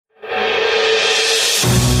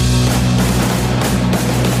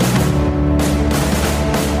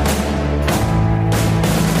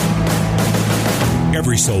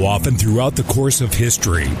so often throughout the course of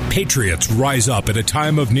history, patriots rise up at a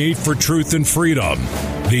time of need for truth and freedom.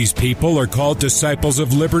 These people are called disciples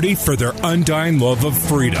of liberty for their undying love of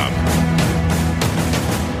freedom.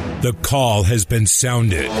 The call has been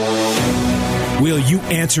sounded. Will you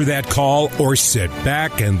answer that call or sit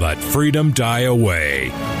back and let freedom die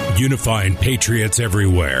away? Unifying patriots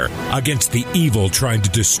everywhere against the evil trying to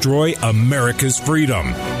destroy America's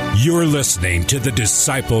freedom. You're listening to the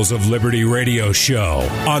Disciples of Liberty radio show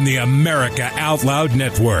on the America Out Loud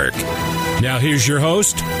Network. Now here's your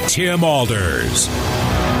host, Tim Alders. You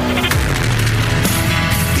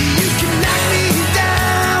can knock me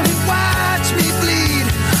down and watch me bleed,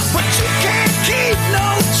 but you can't keep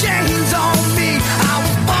no chains on me. I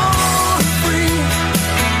was born free.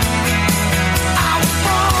 I was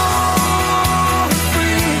born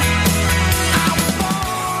free. I was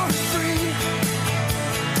born free.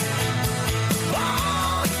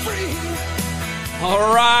 Born free.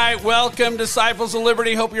 All right, welcome, Disciples of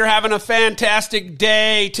Liberty. Hope you're having a fantastic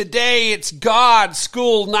day. Today, it's God,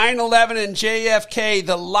 School, 9/11, and JFK,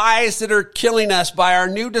 the lies that are killing us, by our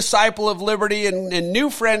new Disciple of Liberty and new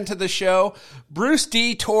friend to the show, Bruce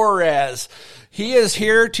D. Torres. He is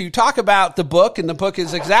here to talk about the book, and the book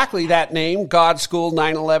is exactly that name, God, School,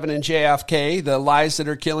 9/11, and JFK, the lies that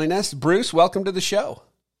are killing us. Bruce, welcome to the show.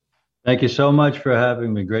 Thank you so much for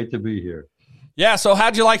having me. Great to be here. Yeah, so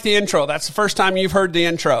how'd you like the intro? That's the first time you've heard the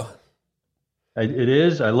intro. It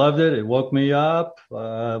is. I loved it. It woke me up.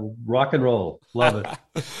 Rock and roll. Love it.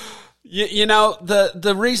 You know,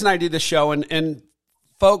 the reason I do the show, and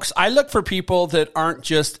folks, I look for people that aren't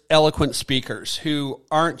just eloquent speakers, who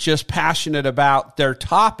aren't just passionate about their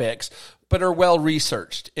topics, but are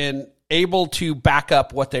well-researched and able to back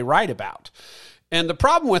up what they write about. And the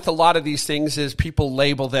problem with a lot of these things is people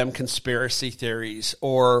label them conspiracy theories,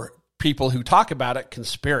 or people who talk about it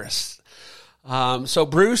conspiracists. So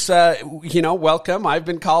Bruce, welcome. I've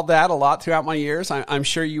been called that a lot throughout my years. I'm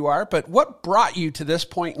sure you are. But what brought you to this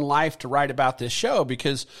point in life to write about this show?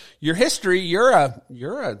 Because your history, you're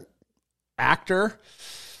a actor.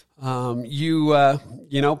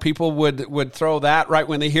 People would throw that right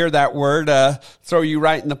when they hear that word, throw you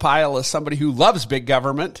right in the pile as somebody who loves big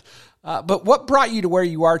government. But what brought you to where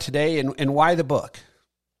you are today, and why the book?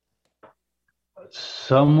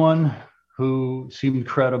 Someone who seemed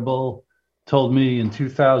credible told me in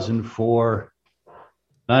 2004,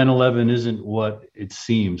 9/11 isn't what it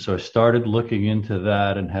seems. So I started looking into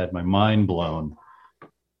that and had my mind blown.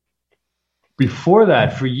 Before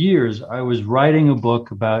that, for years, I was writing a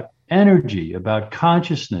book about energy, about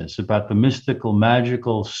consciousness, about the mystical,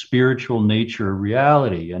 magical, spiritual nature of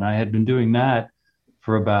reality. And I had been doing that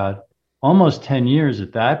for about almost 10 years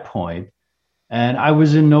at that point, and I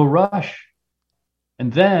was in no rush.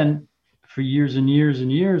 And then for years and years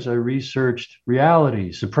and years, I researched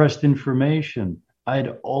reality, suppressed information.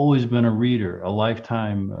 I'd always been a reader, a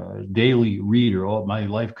lifetime daily reader. All my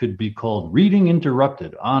life could be called reading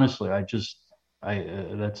interrupted. Honestly, that's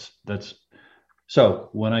so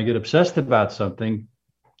when I get obsessed about something,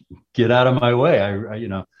 get out of my way.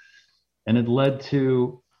 And it led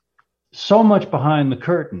to so much behind the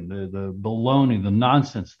curtain, the baloney, the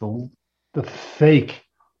nonsense, the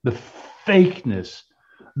fakeness.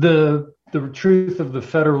 The truth of the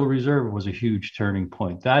Federal Reserve was a huge turning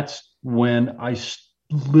point. That's when I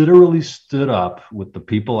literally stood up with the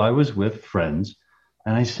people I was with, friends,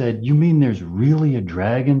 and I said, "You mean there's really a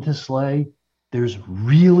dragon to slay? There's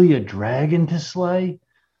really a dragon to slay?"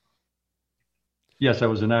 Yes, I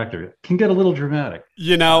was an actor. It can get a little dramatic.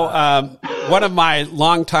 One of my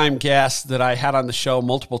longtime guests that I had on the show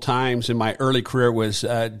multiple times in my early career was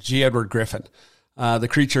G. Edward Griffin. The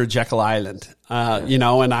Creature of Jekyll Island,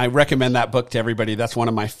 and I recommend that book to everybody. That's one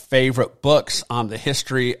of my favorite books on the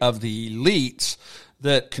history of the elites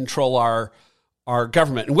that control our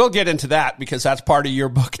government. And we'll get into that because that's part of your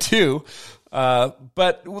book too.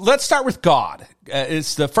 But let's start with God.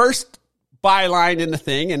 It's the first byline in the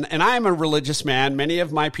thing. And I am a religious man. Many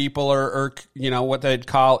of my people are what they'd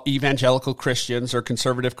call evangelical Christians or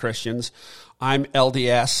conservative Christians. I'm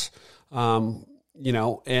LDS. I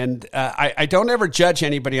don't ever judge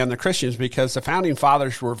anybody on the Christians because the founding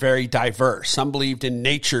fathers were very diverse. Some believed in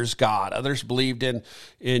nature's God. Others believed in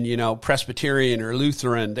Presbyterian or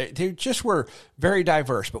Lutheran. They just were very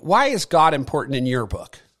diverse. But why is God important in your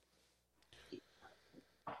book?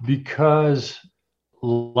 Because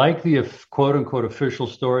like the quote unquote official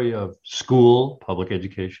story of school, public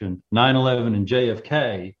education, 9/11 and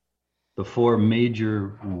JFK, the four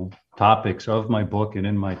major topics of my book and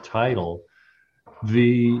in my title,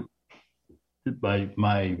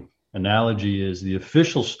 my analogy is the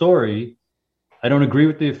official story I don't agree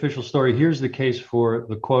with the official story. Here's the case for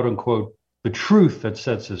the quote unquote, the truth that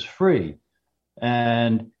sets us free.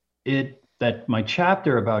 And that my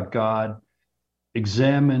chapter about God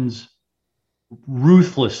examines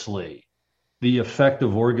ruthlessly the effect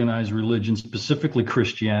of organized religion, specifically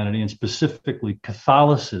Christianity and specifically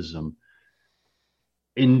Catholicism,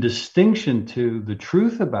 in distinction to the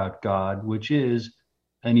truth about God, which is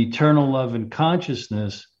an eternal love and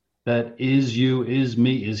consciousness that is you, is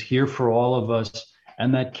me, is here for all of us,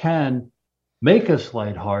 and that can make us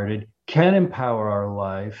lighthearted, can empower our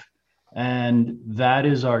life, and that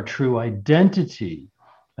is our true identity.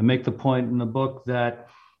 I make the point in the book that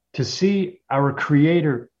to see our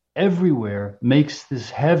Creator everywhere makes this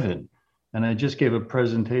heaven. And I just gave a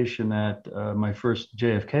presentation at my first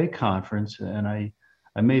JFK conference, and I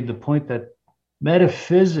made the point that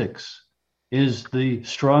metaphysics is the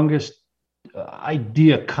strongest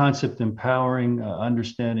idea, concept, empowering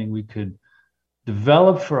understanding we could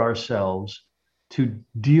develop for ourselves to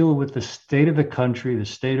deal with the state of the country, the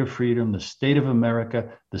state of freedom, the state of America,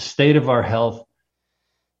 the state of our health.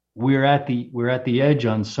 We're at the edge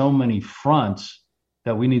on so many fronts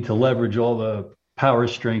that we need to leverage all the power,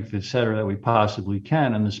 strength, et cetera, that we possibly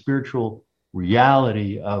can. And the spiritual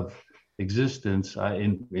reality of existence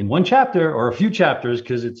in one chapter or a few chapters,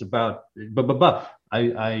 because it's about,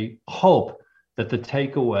 I hope that the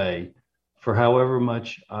takeaway for however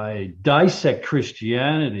much I dissect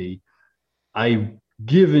Christianity, I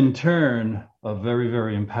give in turn a very,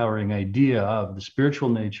 very empowering idea of the spiritual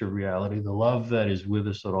nature of reality, the love that is with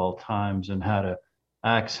us at all times, and how to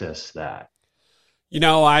access that. You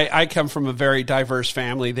know, I come from a very diverse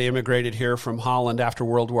family. They immigrated here from Holland after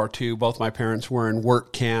World War II. Both my parents were in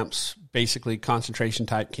work camps, basically concentration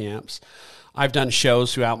type camps. I've done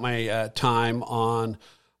shows throughout my time on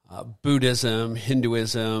Buddhism,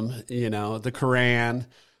 Hinduism, the Quran.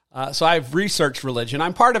 So I've researched religion.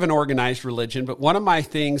 I'm part of an organized religion, but one of my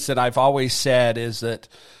things that I've always said is that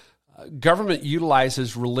government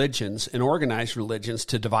utilizes religions and organized religions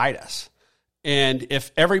to divide us. And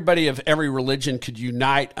if everybody of every religion could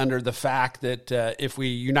unite under the fact that if we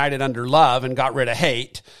united under love and got rid of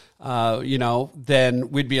hate, then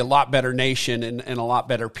we'd be a lot better nation and a lot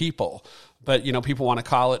better people. But, people want to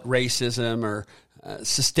call it racism or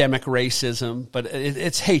systemic racism, but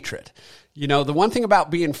it's hatred. The one thing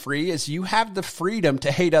about being free is you have the freedom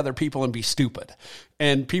to hate other people and be stupid.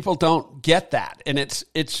 And people don't get that. And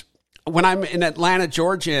it's when I'm in Atlanta,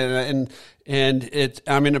 Georgia, and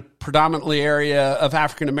I'm in a predominantly area of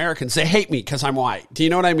African Americans, they hate me because I'm white. Do you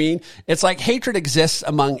know what I mean? It's like hatred exists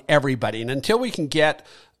among everybody. And until we can get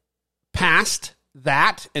past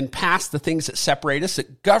that and past the things that separate us,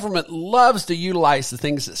 that government loves to utilize the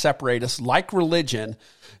things that separate us, like religion,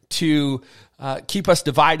 to keep us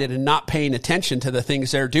divided and not paying attention to the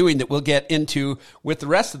things they're doing that we'll get into with the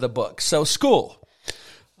rest of the book. So school's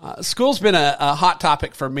been a hot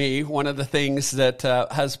topic for me. One of the things that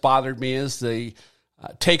has bothered me is the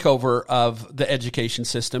takeover of the education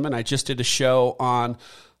system. And I just did a show on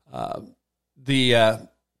the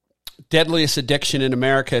deadliest addiction in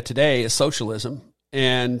America today is socialism.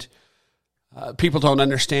 And people don't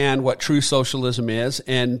understand what true socialism is.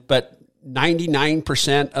 But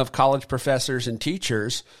 99% of college professors and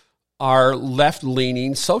teachers are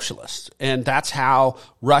left-leaning socialists. And that's how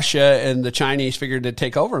Russia and the Chinese figured to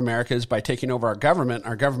take over America, is by taking over our government.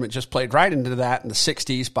 Our government just played right into that in the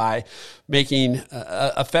 60s by making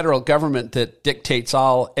a federal government that dictates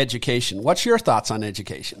all education. What's your thoughts on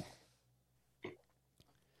education?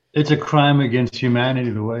 It's a crime against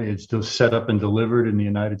humanity the way it's still set up and delivered in the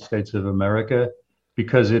United States of America,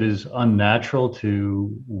 because it is unnatural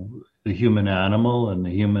to the human animal and the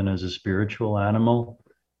human as a spiritual animal.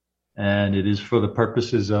 And it is for the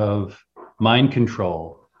purposes of mind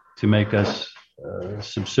control to make us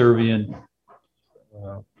subservient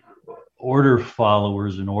order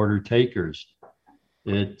followers and order takers.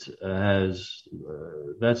 It has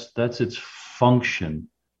that's its function,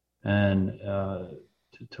 and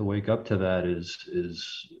to wake up to that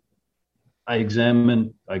is I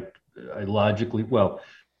examine, I logically, well,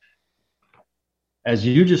 as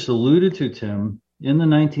you just alluded to, Tim, in the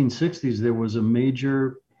 1960s there was a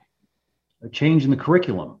major change in the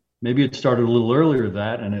curriculum. Maybe it started a little earlier than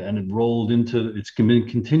that, and it rolled into, it's been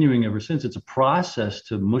continuing ever since. It's a process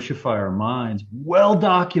to mushify our minds, well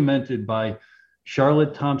documented by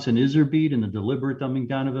Charlotte Thompson Iserbyt in The Deliberate Dumbing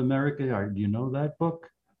Down of America. Do you know that book?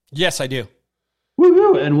 Yes, I do.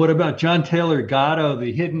 Woo-hoo. And what about John Taylor Gatto,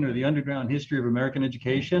 The Hidden or the Underground History of American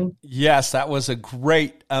Education? Yes, that was a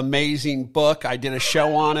great, amazing book. I did a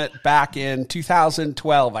show on it back in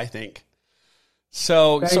 2012, I think.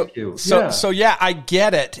 Thank you. Yeah, I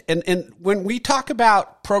get it. And when we talk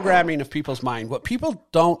about programming of people's mind, what people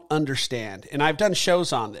don't understand, and I've done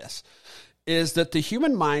shows on this, is that the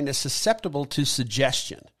human mind is susceptible to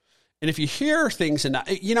suggestion. And if you hear things,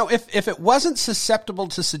 if it wasn't susceptible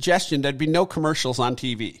to suggestion, there'd be no commercials on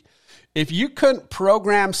TV. If you couldn't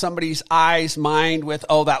program somebody's mind with,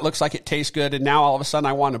 oh, that looks like it tastes good, and now all of a sudden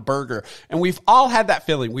I want a burger. And we've all had that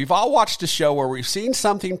feeling. We've all watched a show where we've seen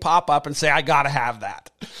something pop up and say, I got to have that.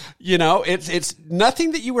 It's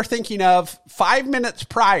nothing that you were thinking of 5 minutes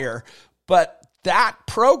prior, but that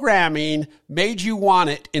programming made you want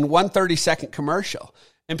it in one 30-second commercial.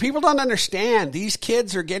 And people don't understand. These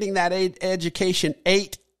kids are getting that education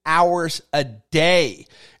 8 hours a day.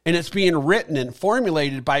 And it's being written and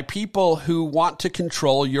formulated by people who want to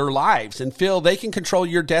control your lives and feel they can control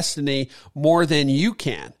your destiny more than you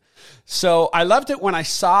can. So I loved it when I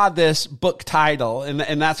saw this book title,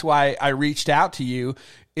 and that's why I reached out to you,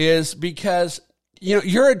 is because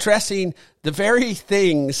you're addressing the very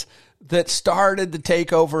things that started the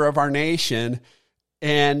takeover of our nation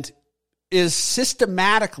and is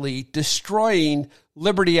systematically destroying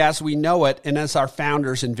liberty as we know it and as our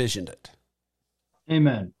founders envisioned it.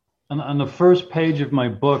 Amen. On the first page of my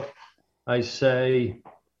book, I say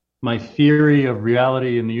my theory of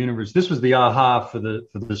reality in the universe. This was the aha for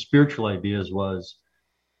the spiritual ideas was,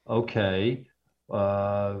 okay,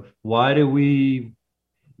 why do we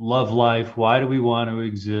love life? Why do we want to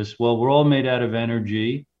exist? Well, we're all made out of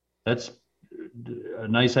energy. That's a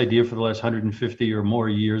nice idea for the last 150 or more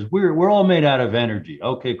years. We're all made out of energy.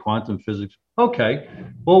 Okay, quantum physics. Okay,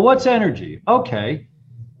 well, what's energy? Okay.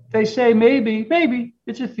 They say maybe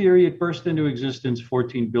it's a theory. It burst into existence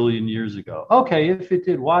 14 billion years ago. Okay, if it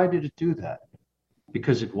did, why did it do that?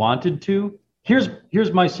 Because it wanted to.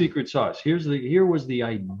 Here's my secret sauce. Here was the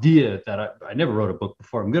idea that I never wrote a book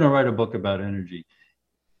before. I'm going to write a book about energy.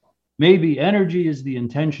 Maybe energy is the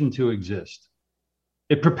intention to exist.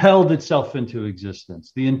 It propelled itself into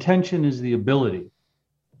existence. The intention is the ability.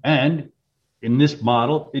 And in this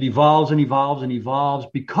model, it evolves and evolves and evolves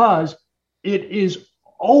because it is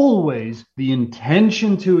always the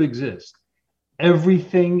intention to exist.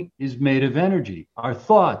 Everything is made of energy. Our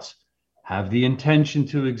thoughts have the intention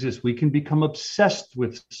to exist. We can become obsessed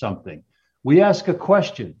with something. We ask a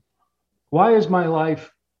question, why is my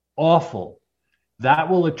life awful? That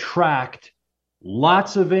will attract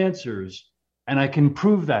lots of answers, and I can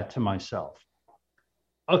prove that to myself.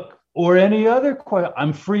 Or any other question.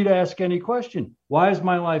 I'm free to ask any question. Why is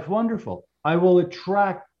my life wonderful? I will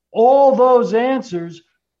attract all those answers.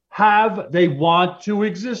 They want to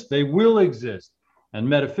exist. They will exist. And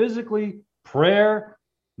metaphysically, prayer,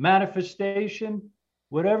 manifestation,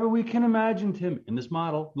 whatever we can imagine, Tim, in this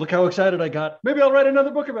model. Look how excited I got. Maybe I'll write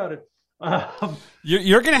another book about it.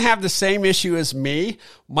 You're going to have the same issue as me.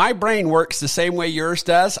 My brain works the same way yours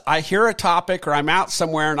does. I hear a topic or I'm out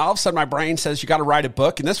somewhere and all of a sudden my brain says, you got to write a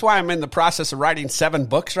book. And that's why I'm in the process of writing 7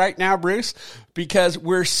 books right now, Bruce, because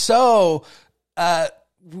we're so...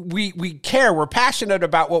 we care, we're passionate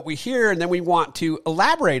about what we hear, and then we want to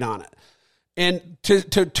elaborate on it. And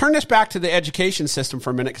to turn this back to the education system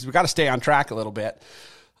for a minute, because we've got to stay on track a little bit.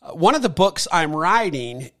 One of the books I'm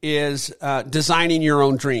writing is Designing Your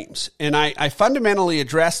Own Dreams. And I fundamentally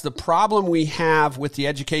address the problem we have with the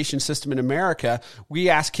education system in America. We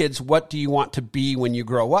ask kids, what do you want to be when you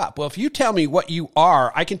grow up? Well, if you tell me what you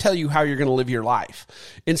are, I can tell you how you're going to live your life.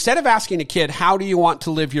 Instead of asking a kid, how do you want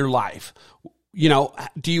to live your life?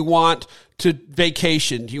 Do you want to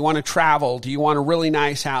vacation? Do you want to travel? Do you want a really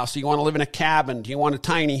nice house? Do you want to live in a cabin? Do you want a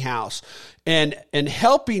tiny house? And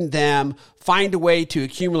helping them find a way to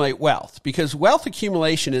accumulate wealth, because wealth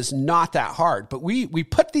accumulation is not that hard, but we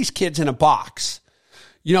put these kids in a box.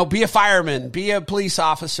 Be a fireman, be a police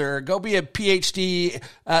officer, go be a PhD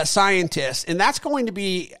scientist. And that's going to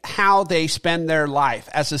be how they spend their life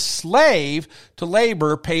as a slave to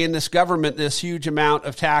labor, paying this government this huge amount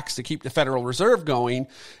of tax to keep the Federal Reserve going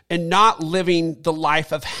and not living the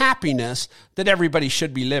life of happiness that everybody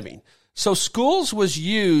should be living. So schools was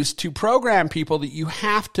used to program people that you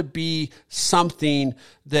have to be something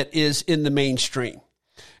that is in the mainstream.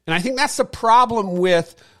 And I think that's the problem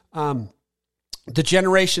with the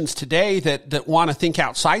generations today that want to think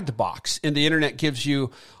outside the box. And the internet gives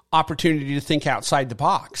you opportunity to think outside the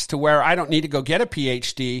box, to where I don't need to go get a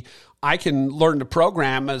PhD. I can learn to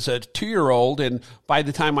program as a 2-year-old. And by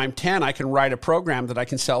the time I'm 10, I can write a program that I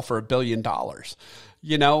can sell for $1 billion.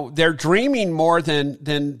 They're dreaming more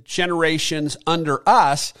than generations under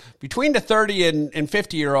us. Between the 30 and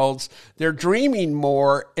 50-year-olds, they're dreaming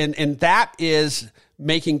more. And that is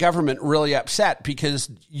making government really upset, because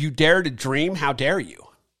you dare to dream. How dare you?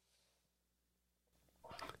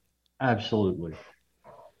 Absolutely.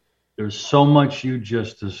 There's so much you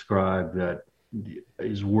just described that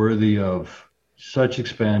is worthy of such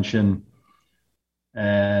expansion,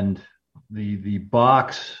 and the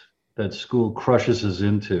box that school crushes us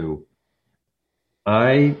into.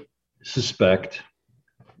 I suspect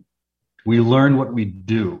we learn what we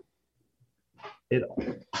do.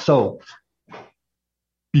 So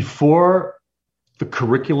before the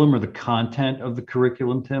curriculum or the content of the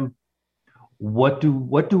curriculum, Tim, what do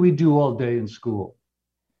we do all day in school?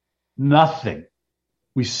 Nothing.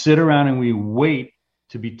 We sit around and we wait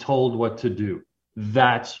to be told what to do.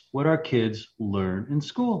 That's what our kids learn in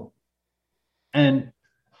school. And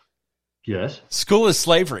yes, school is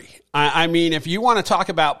slavery. I mean, if you want to talk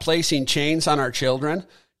about placing chains on our children,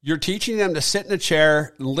 you're teaching them to sit in a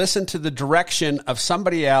chair, listen to the direction of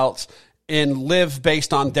somebody else, and live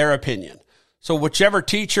based on their opinion. So whichever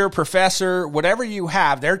teacher, professor, whatever you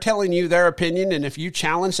have, they're telling you their opinion. And if you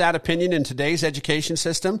challenge that opinion in today's education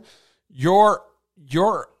system, you're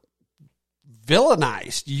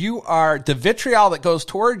villainized. You are the vitriol that goes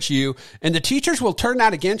towards you, and the teachers will turn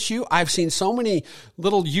that against you. I've seen so many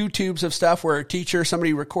little YouTubes of stuff where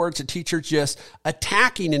somebody records a teacher just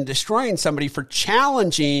attacking and destroying somebody for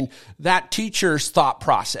challenging that teacher's thought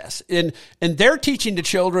process. And they're teaching the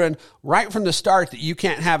children right from the start that you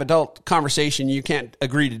can't have adult conversation. You can't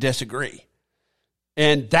agree to disagree.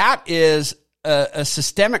 And that is a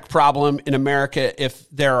systemic problem in America, if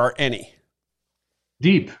there are any.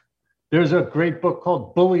 Deep. There's a great book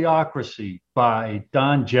called Bullyocracy by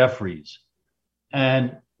Don Jeffries.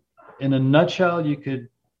 And in a nutshell, you could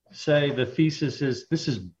say the thesis is this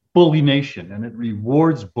is bully nation, and it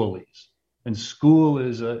rewards bullies. And school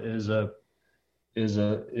is a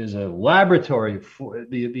laboratory for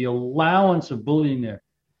the allowance of bullying there.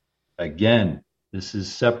 Again, this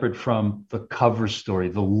is separate from the cover story,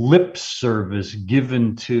 the lip service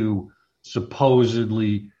given to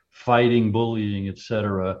supposedly fighting bullying,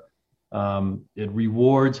 etc. It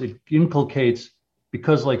rewards, it inculcates,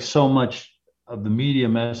 because like so much of the media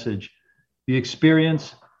message, the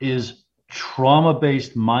experience is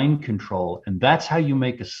trauma-based mind control, and that's how you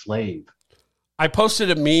make a slave. I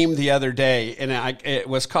posted a meme the other day, and it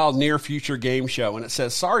was called Near Future Game Show, and it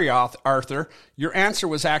says, "Sorry, Arthur, your answer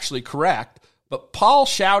was actually correct, but Paul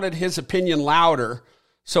shouted his opinion louder,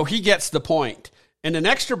 so he gets the point. And an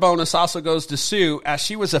extra bonus also goes to Sue, as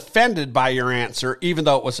she was offended by your answer, even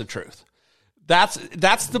though it was the truth."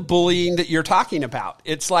 That's the bullying that you're talking about.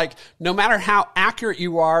 It's like, no matter how accurate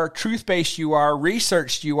you are, truth-based you are,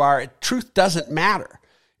 researched you are, truth doesn't matter.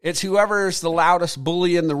 It's whoever's the loudest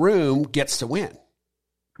bully in the room gets to win.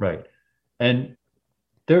 Right. And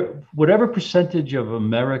whatever percentage of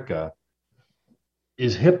America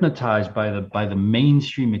is hypnotized by the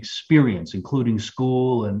mainstream experience, including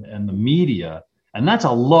school and the media, and that's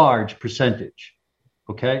a large percentage.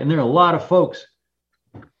 Okay. And there are a lot of folks.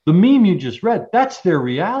 The meme you just read, that's their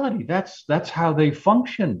reality. That's how they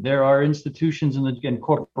function. There are institutions and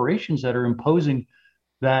corporations that are imposing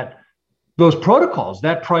those protocols,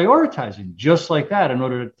 that prioritizing just like that in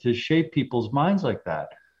order to shape people's minds like that.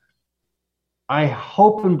 I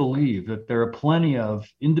hope and believe that there are plenty of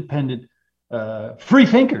independent free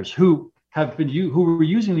thinkers who were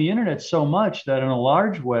using the internet so much that in a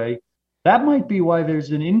large way, that might be why there's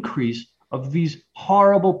an increase of these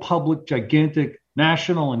horrible public, gigantic,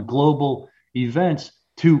 national and global events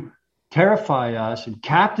to terrify us and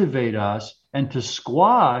captivate us and to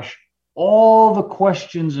squash all the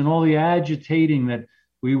questions and all the agitating that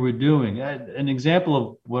we were doing. An example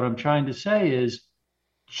of what I'm trying to say is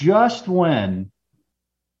just when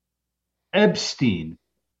Epstein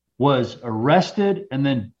was arrested and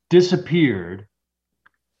then disappeared,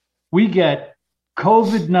 we get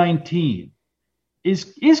COVID-19.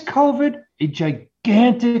 Is COVID a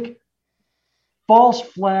gigantic false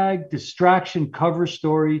flag, distraction cover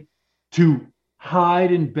story to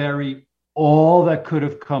hide and bury all that could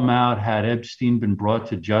have come out had Epstein been brought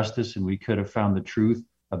to justice and we could have found the truth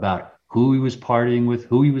about who he was partying with,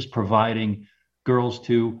 who he was providing girls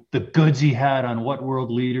to, the goods he had on what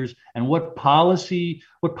world leaders, and what policies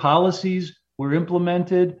were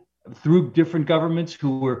implemented through different governments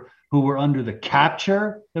who were under the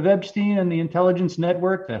capture of Epstein and the intelligence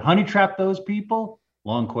network that honey trapped those people?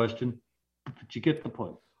 Long question. But you get the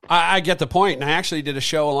point. I get the point. And I actually did a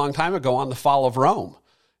show a long time ago on the fall of Rome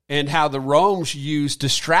and how the Romans used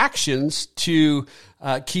distractions to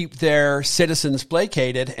keep their citizens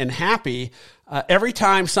placated and happy. Every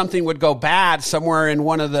time something would go bad somewhere in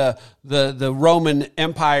one of the Roman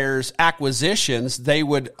Empire's acquisitions, they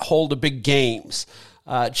would hold a big games.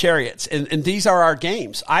 chariots. And these are our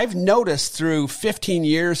games. I've noticed through 15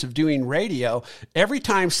 years of doing radio, every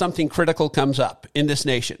time something critical comes up in this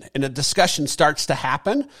nation and a discussion starts to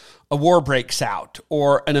happen, a war breaks out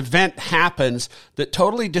or an event happens that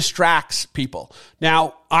totally distracts people.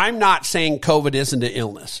 Now, I'm not saying COVID isn't an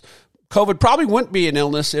illness. COVID probably wouldn't be an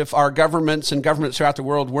illness if our governments and governments throughout the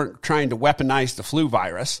world weren't trying to weaponize the flu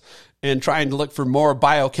virus and trying to look for more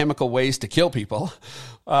biochemical ways to kill people.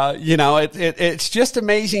 It's just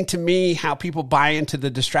amazing to me how people buy into the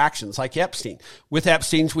distractions like Epstein. With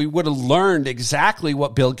Epstein's, we would have learned exactly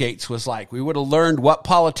what Bill Gates was like. We would have learned what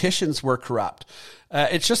politicians were corrupt.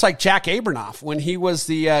 It's just like Jack Abramoff when he was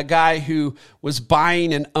the guy who was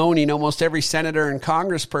buying and owning almost every senator and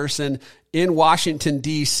congressperson in Washington,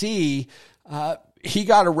 D.C., he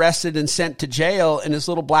got arrested and sent to jail, and his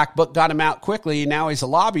little black book got him out quickly. Now he's a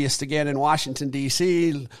lobbyist again in Washington,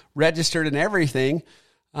 D.C., registered and everything.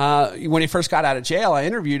 When he first got out of jail, I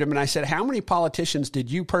interviewed him, and I said, how many politicians did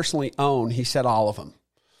you personally own? He said, all of them.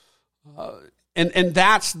 And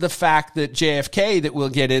that's the fact that JFK, that we'll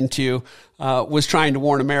get into, was trying to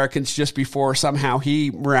warn Americans just before somehow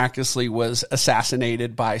he miraculously was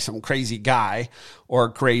assassinated by some crazy guy,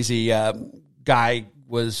 or crazy guy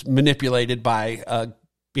was manipulated by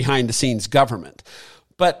behind-the-scenes government.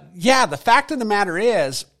 But yeah, the fact of the matter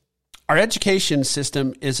is, our education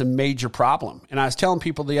system is a major problem. And I was telling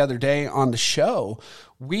people the other day on the show,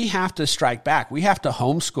 we have to strike back. We have to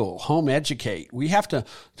homeschool, home educate. We have to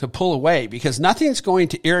pull away, because nothing's going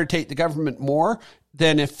to irritate the government more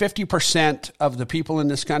than if 50% of the people in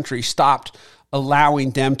this country stopped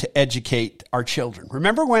allowing them to educate our children.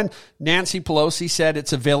 Remember when Nancy Pelosi said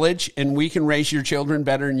it's a village and we can raise your children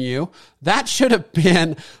better than you? That should have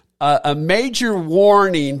been a major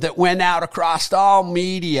warning that went out across all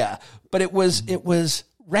media. But it was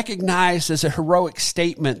recognized as a heroic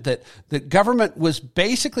statement that the government was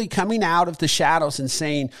basically coming out of the shadows and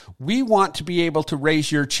saying, we want to be able to raise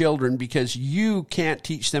your children because you can't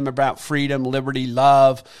teach them about freedom, liberty,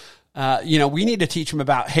 love. We need to teach them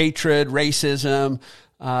about hatred, racism,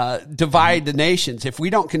 divide the nations. If we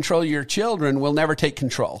don't control your children, we'll never take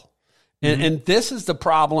control. And this is the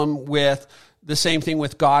problem with the same thing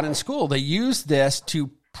with God in school. They use this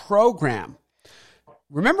to program.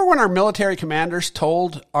 Remember when our military commanders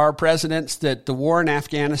told our presidents that the war in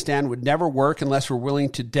Afghanistan would never work unless we're willing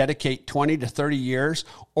to dedicate 20 to 30 years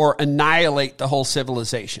or annihilate the whole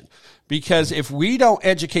civilization? Because if we don't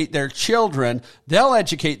educate their children, they'll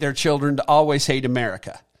educate their children to always hate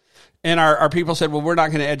America. And our people said, well, we're not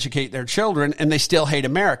going to educate their children, and they still hate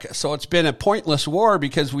America. So it's been a pointless war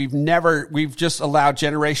because we've just allowed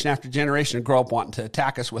generation after generation to grow up wanting to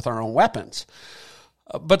attack us with our own weapons.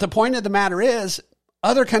 But the point of the matter is,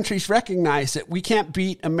 other countries recognize that we can't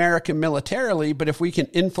beat America militarily, but if we can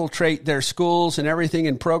infiltrate their schools and everything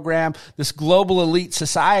and program, this global elite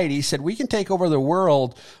society said we can take over the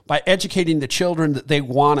world by educating the children that they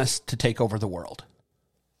want us to take over the world.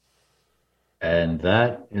 And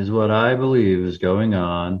that is what I believe is going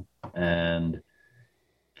on. And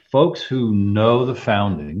folks who know the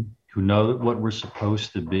founding, who know what we're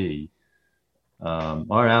supposed to be,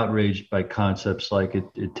 are outraged by concepts like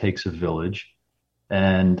it takes a village.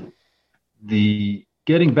 And the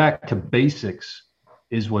getting back to basics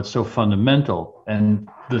is what's so fundamental. And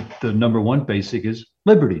the number one basic is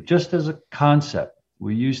liberty, just as a concept.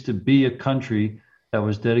 We used to be a country that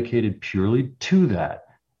was dedicated purely to that.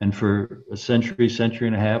 And for a century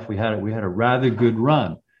and a half, we had a rather good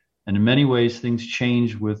run. And in many ways, things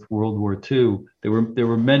changed with World War II. There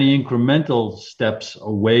were many incremental steps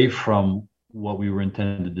away from what we were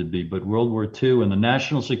intended to be. But World War II and the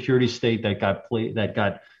national security state that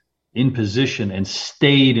got in position and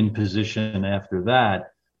stayed in position after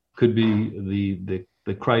that could be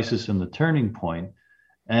the crisis and the turning point.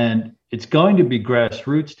 And it's going to be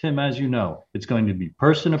grassroots, Tim, as you know. It's going to be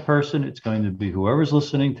person to person. It's going to be whoever's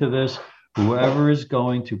listening to this, whoever is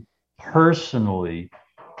going to personally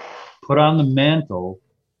put on the mantle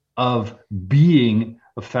of being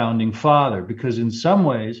a founding father. Because in some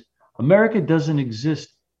ways, America doesn't exist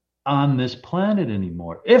on this planet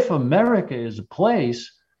anymore. If America is a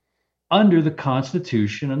place under the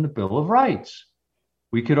Constitution and the Bill of Rights,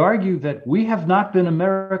 we could argue that we have not been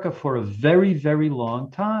America for a very, very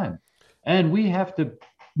long time. And we have to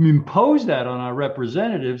impose that on our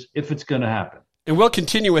representatives if it's going to happen. And we'll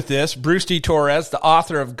continue with this. Bruce D. Torres, the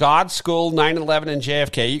author of God, School, 9/11, and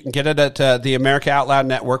JFK. You can get it at the America Out Loud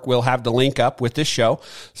Network. We'll have the link up with this show,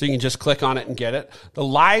 so you can just click on it and get it. The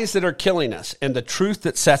lies that are killing us and the truth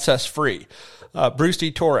that sets us free. Bruce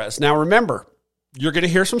D. Torres. Now, remember, you're going to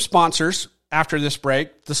hear some sponsors after this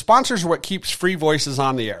break. The sponsors are what keeps Free Voices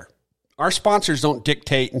on the air. Our sponsors don't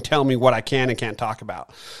dictate and tell me what I can and can't talk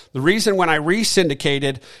about. The reason when I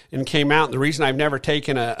re-syndicated and came out, the reason I've never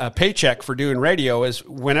taken a paycheck for doing radio is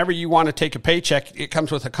whenever you want to take a paycheck, it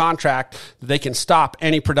comes with a contract that they can stop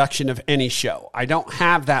any production of any show. I don't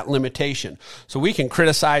have that limitation. So we can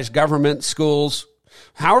criticize government, schools,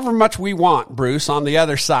 however much we want, Bruce, on the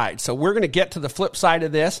other side. So we're going to get to the flip side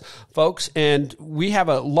of this, folks, and we have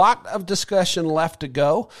a lot of discussion left to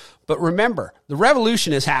go. But remember, the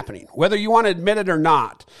revolution is happening, whether you want to admit it or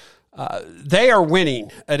not. They are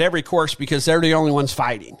winning at every course because they're the only ones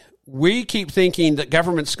fighting. We keep thinking that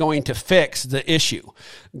government's going to fix the issue.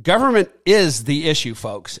 Government is the issue,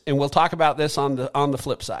 folks, and we'll talk about this on the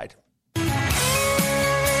flip side.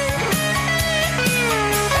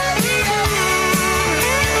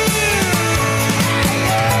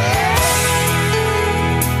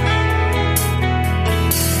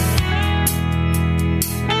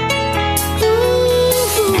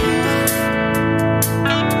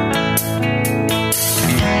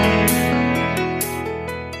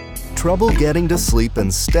 Trouble getting to sleep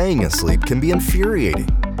and staying asleep can be infuriating.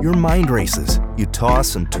 Your mind races. You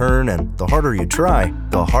toss and turn, and the harder you try,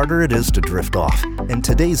 the harder it is to drift off. And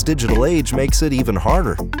today's digital age makes it even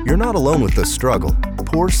harder. You're not alone with this struggle.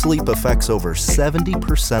 Poor sleep affects over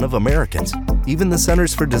 70% of Americans. Even the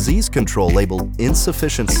Centers for Disease Control labeled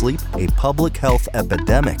insufficient sleep a public health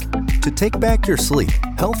epidemic. To take back your sleep,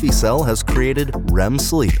 Healthy Cell has created REM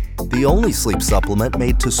Sleep, the only sleep supplement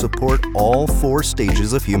made to support all 4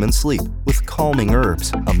 stages of human sleep, with calming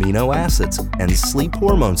herbs, amino acids, and sleep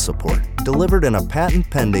hormone support, delivered in a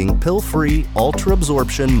patent-pending, pill-free,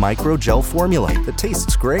 ultra-absorption microgel formula that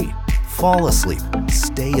tastes great. Fall asleep,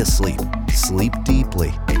 stay asleep, sleep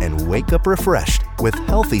deeply, and wake up refreshed with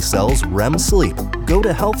Healthy Cell's REM Sleep. Go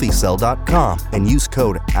to healthycell.com and use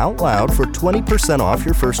code OUTLOUD for 20% off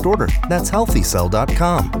your first order. That's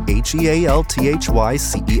healthycell.com,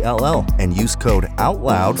 HEALTHYCELL, and use code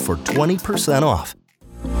OUTLOUD for 20% off.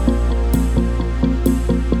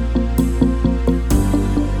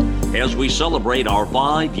 As we celebrate our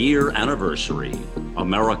 5-year anniversary,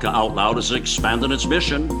 America Out Loud is expanding its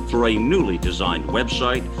mission through a newly designed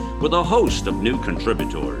website with a host of new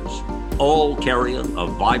contributors, all carrying a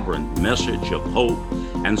vibrant message of hope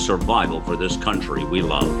and survival for this country we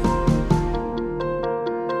love.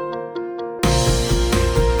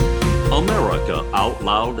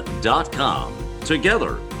 AmericaOutloud.com.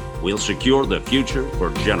 Together, we'll secure the future for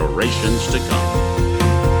generations to come.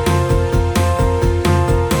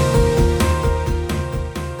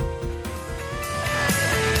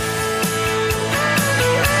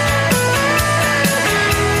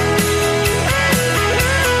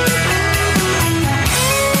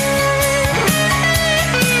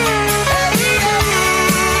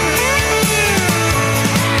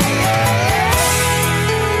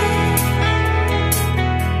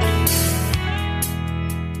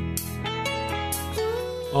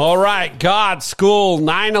 All right, God, school,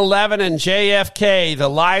 9/11 and JFK, the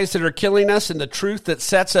lies that are killing us and the truth that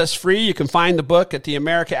sets us free. You can find the book at the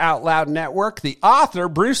America Out Loud Network. The author,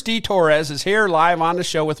 Bruce D. Torres, is here live on the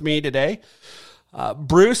show with me today.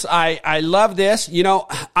 Bruce, I love this. You know,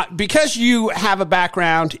 because you have a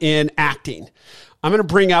background in acting, I'm going to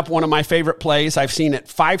bring up one of my favorite plays. I've seen it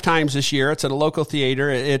 5 times this year. It's at a local theater.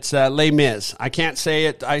 It's Les Mis. I can't say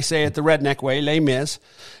it. I say it the redneck way, Les Mis.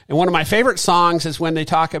 And one of my favorite songs is when they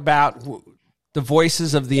talk about the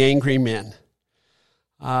voices of the angry men.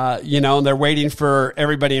 And they're waiting for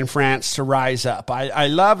everybody in France to rise up. I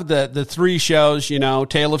love the 3 shows,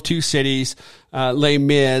 Tale of Two Cities, Les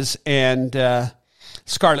Mis, and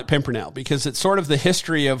Scarlet Pimpernel, because it's sort of the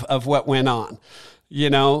history of what went on.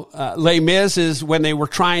 Les Mis is when they were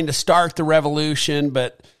trying to start the revolution,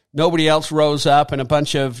 but nobody else rose up, and a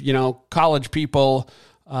bunch of, college people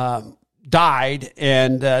died.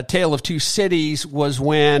 And Tale of Two Cities was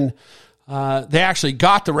when they actually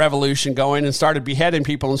got the revolution going and started beheading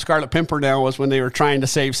people, and Scarlet Pimpernel was when they were trying to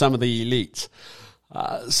save some of the elites.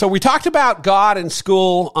 So we talked about God and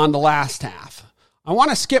school on the last half. I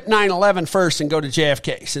want to skip 9/11 first and go to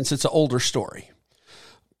JFK, since it's an older story.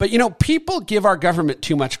 But, people give our government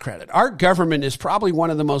too much credit. Our government is probably one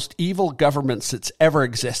of the most evil governments that's ever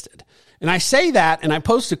existed. And I say that, and I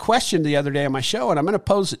posed a question the other day on my show, and I'm going to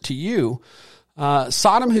pose it to you.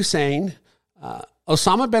 Saddam Hussein,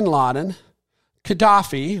 Osama bin Laden,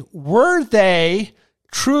 Gaddafi, were they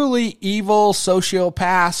truly evil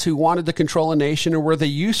sociopaths who wanted to control a nation, or were they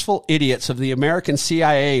useful idiots of the American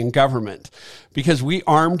CIA and government? Because we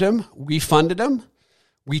armed them, we funded them,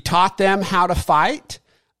 we taught them how to fight,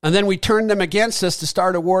 and then we turned them against us to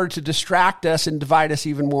start a war to distract us and divide us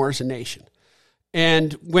even more as a nation.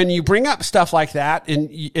 And when you bring up stuff like that, and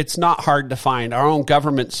it's not hard to find, our own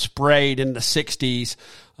government sprayed in the 60s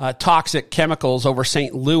toxic chemicals over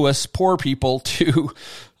St. Louis poor people to,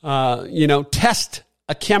 test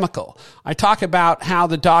a chemical. I talk about how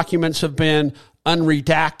the documents have been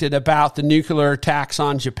unredacted about the nuclear attacks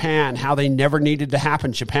on Japan, how they never needed to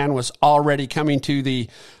happen. Japan was already coming to the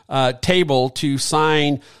table to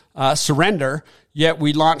sign surrender. Yet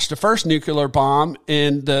we launched the first nuclear bomb,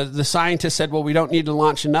 and the scientists said, well, we don't need to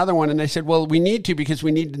launch another one. And they said, well, we need to because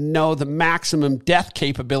we need to know the maximum death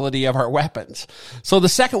capability of our weapons. So the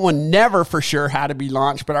second one never for sure had to be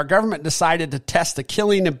launched, but our government decided to test the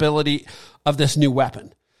killing ability of this new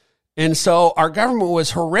weapon. And so our government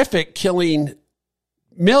was horrific, killing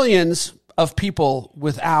millions of people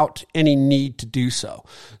without any need to do so.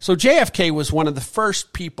 So JFK was one of the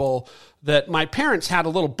first people that my parents had a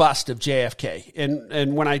little bust of JFK.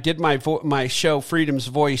 And when I did my show, Freedom's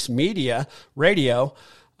Voice Media Radio,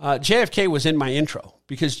 JFK was in my intro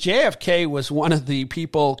because JFK was one of the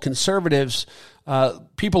conservatives,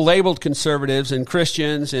 people labeled conservatives and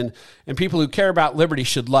Christians and people who care about liberty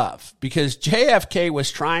should love, because JFK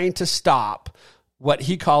was trying to stop what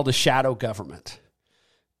he called a shadow government.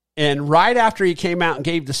 And right after he came out and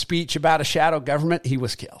gave the speech about a shadow government, he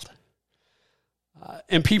was killed.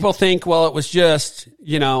 And people think, well, it was just,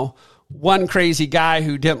 one crazy guy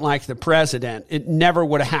who didn't like the president. It never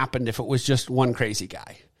would have happened if it was just one crazy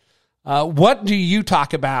guy. What do you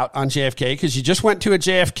talk about on JFK? Because you just went to a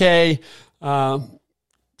JFK,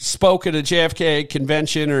 spoke at a JFK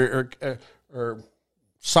convention or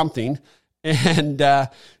something, and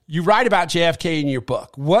you write about JFK in your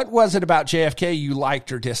book. What was it about JFK you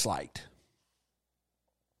liked or disliked?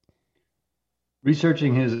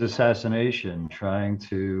 Researching his assassination, trying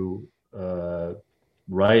to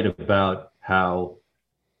write about how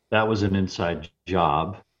that was an inside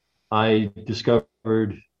job, I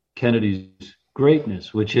discovered Kennedy's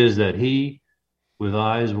greatness, which is that he, with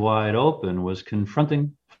eyes wide open, was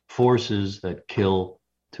confronting forces that kill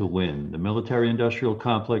to win. The military-industrial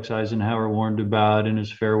complex Eisenhower warned about in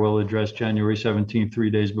his farewell address January 17, 3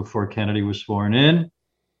 days before Kennedy was sworn in,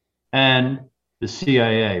 and the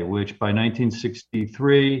CIA, which by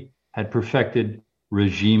 1963 had perfected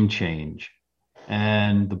regime change.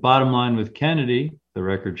 And the bottom line with Kennedy, the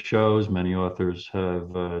record shows, many authors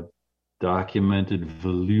have documented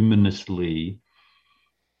voluminously,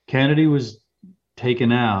 Kennedy was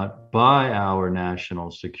taken out by our national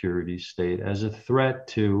security state as a threat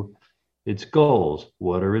to its goals.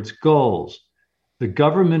 What are its goals? The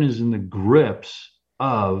government is in the grips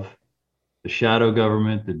of the shadow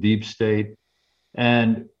government, the deep state,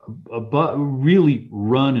 and really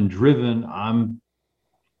run and driven. I'm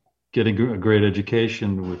getting a great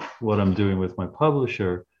education with what I'm doing with my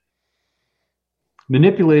publisher,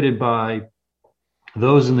 manipulated by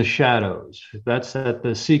those in the shadows. That's at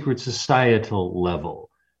the secret societal level.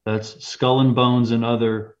 That's Skull and Bones and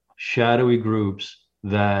other shadowy groups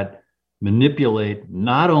that manipulate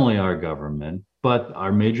not only our government, but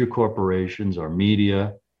our major corporations, our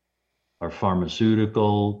media, our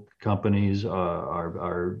pharmaceutical companies,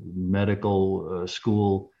 our medical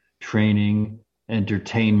school training,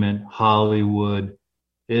 entertainment, Hollywood.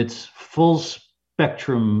 It's full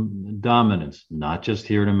spectrum dominance, not just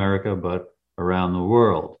here in America, but around the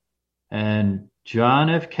world. And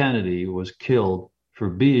John F. Kennedy was killed for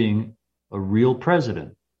being a real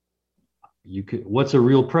president. What's a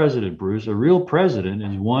real president, Bruce? A real president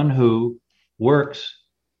is one who works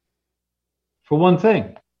for one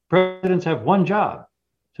thing. Presidents have one job: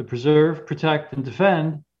 to preserve, protect, and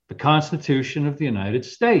defend the Constitution of the United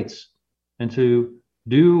States, and to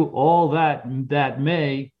do all that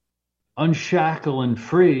may unshackle and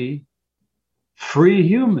free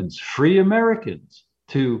humans, free Americans,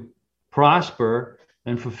 to prosper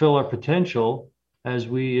and fulfill our potential as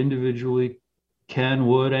we individually can,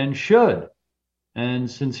 would, and should.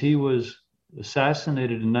 And since he was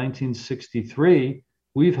assassinated in 1963,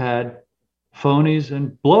 we've had phonies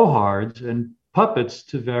and blowhards and puppets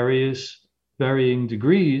to varying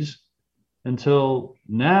degrees, until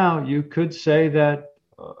now you could say that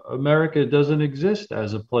America doesn't exist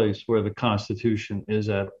as a place where the Constitution is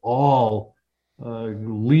at all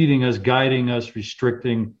leading us, guiding us,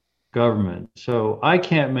 restricting government. So I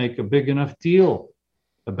can't make a big enough deal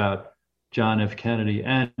about John F. Kennedy.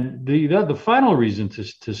 And the final reason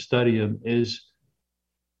to study him is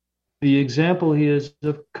the example he is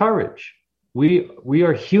of courage. We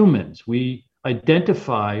are humans. We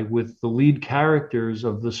identify with the lead characters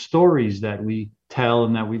of the stories that we tell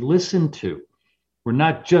and that we listen to. We're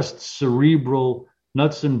not just cerebral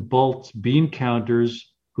nuts and bolts bean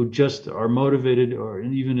counters who just are motivated or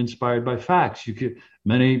even inspired by facts.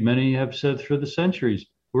 Many have said through the centuries,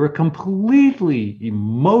 we're a completely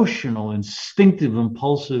emotional, instinctive,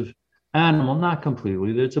 impulsive animal. Not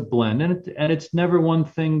completely, it's a blend, and it's never one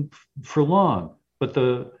thing for long. But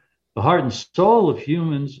the heart and soul of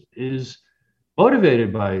humans is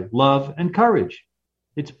motivated by love and courage.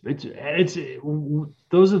 Those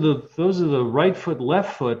are the right foot,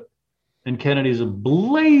 left foot, and Kennedy's a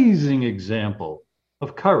blazing example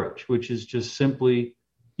of courage, which is just simply,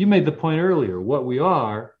 you made the point earlier, what we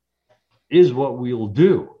are is what we'll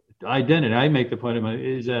do. Identity, I make the point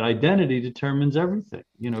is that identity determines everything.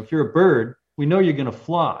 If you're a bird, we know you're going to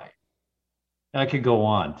fly. I could go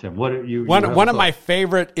on, Tim. What are you? One of my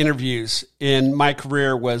favorite interviews in my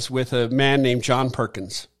career was with a man named John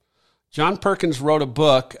Perkins. John Perkins wrote a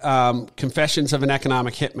book, Confessions of an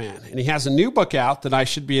Economic Hitman, and he has a new book out that I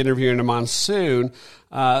should be interviewing him on soon,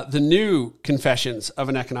 The New Confessions of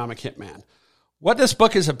an Economic Hitman. What this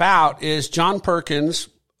book is about is John Perkins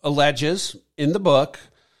alleges in the book,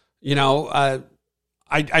 I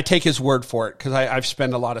take his word for it because I've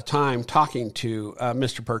spent a lot of time talking to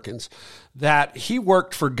Mr. Perkins, that he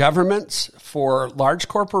worked for governments, for large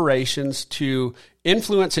corporations to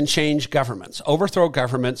influence and change governments, overthrow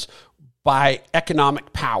governments by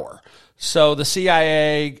economic power. So the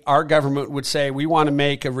CIA, our government would say, we want to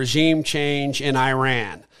make a regime change in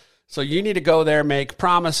Iran. So you need to go there, make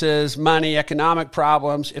promises, money, economic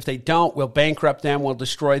problems. If they don't, we'll bankrupt them, we'll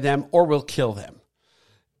destroy them, or we'll kill them.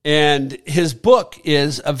 And his book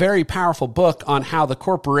is a very powerful book on how the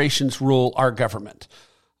corporations rule our government.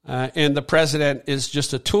 And the president is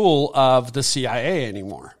just a tool of the CIA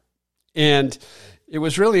anymore. And it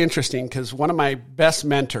was really interesting because one of my best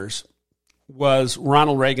mentors was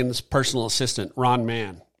Ronald Reagan's personal assistant, Ron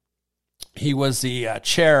Mann. He was the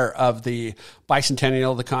chair of the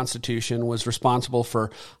bicentennial of the Constitution, was responsible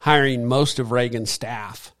for hiring most of Reagan's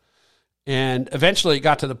staff. And eventually it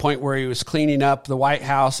got to the point where he was cleaning up the White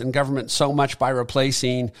House and government so much by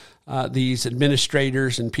replacing these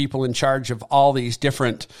administrators and people in charge of all these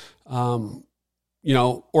different, organized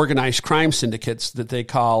crime syndicates that they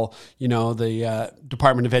call, the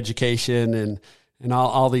Department of Education and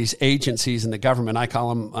all these agencies in the government. I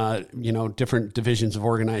call them, different divisions of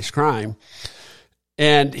organized crime.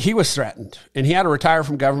 And he was threatened, and he had to retire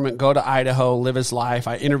from government, go to Idaho, live his life.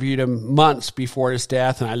 I interviewed him months before his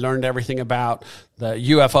death, and I learned everything about the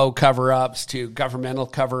UFO cover-ups to governmental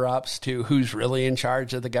cover-ups to who's really in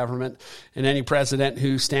charge of the government. And any president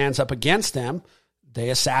who stands up against them, they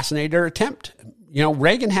assassinate or attempt.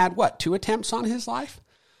 Reagan had, 2 attempts on his life?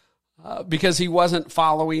 Because he wasn't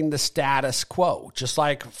following the status quo, just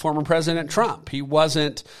like former President Trump. He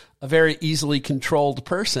wasn't a very easily controlled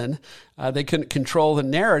person. They couldn't control the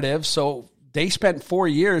narrative, so they spent 4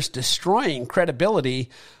 years destroying credibility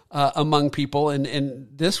among people. And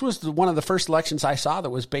this was one of the first elections I saw that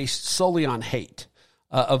was based solely on hate,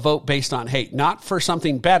 a vote based on hate, not for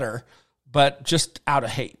something better, but just out of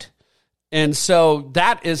hate. And so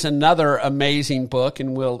that is another amazing book,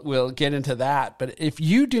 and we'll get into that. But if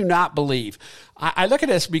you do not believe, I look at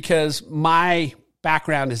this because my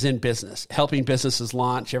background is in business, helping businesses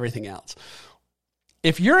launch, everything else.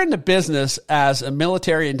 If you're in the business as a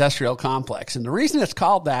military industrial complex, and the reason it's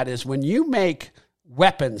called that is when you make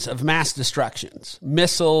weapons of mass destructions,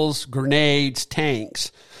 missiles, grenades,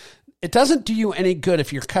 tanks, it doesn't do you any good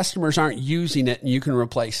if your customers aren't using it and you can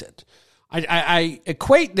replace it. I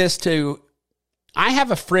equate this to, I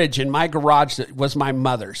have a fridge in my garage that was my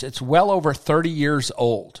mother's. It's well over 30 years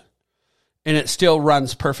old, and it still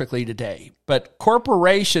runs perfectly today. But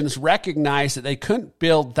corporations recognized that they couldn't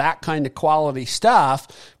build that kind of quality stuff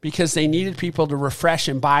because they needed people to refresh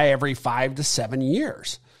and buy every 5 to 7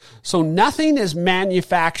 years. So nothing is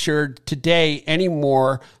manufactured today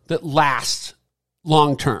anymore that lasts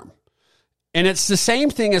long term. And it's the same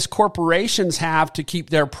thing as corporations have to keep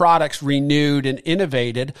their products renewed and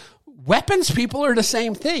innovated. Weapons people are the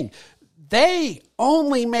same thing. They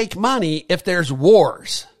only make money if there's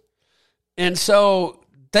wars. And so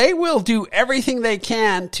they will do everything they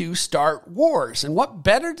can to start wars. And what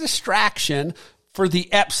better distraction for the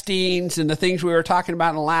Epsteins and the things we were talking about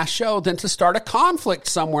in the last show than to start a conflict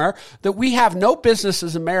somewhere that we have no business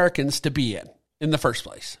as Americans to be in the first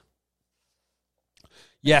place.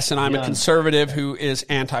 Yes, and I'm a conservative who is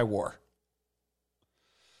anti-war.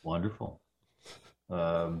 Wonderful.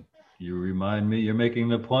 You remind me, you're making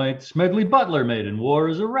the point Smedley Butler made in War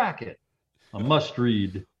is a Racket. A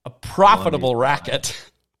must-read. A profitable racket.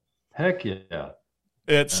 Heck yeah.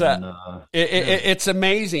 It's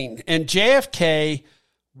amazing. And JFK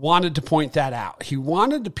wanted to point that out. He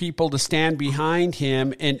wanted the people to stand behind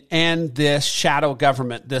him and end this shadow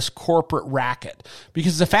government, this corporate racket,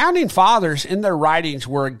 because the founding fathers in their writings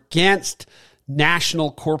were against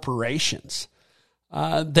national corporations.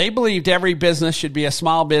 They believed every business should be a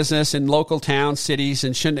small business in local towns, cities,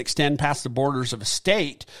 and shouldn't extend past the borders of a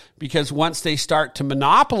state, because once they start to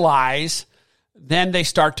monopolize, then they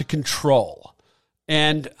start to control.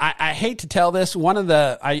 And I hate to tell this,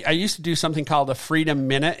 I used to do something called a Freedom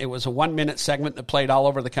Minute. It was a 1-minute segment that played all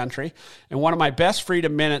over the country. And one of my best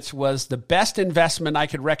Freedom Minutes was the best investment I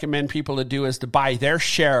could recommend people to do is to buy their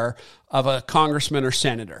share of a congressman or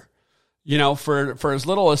senator. You know, for as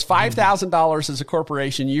little as $5,000 as a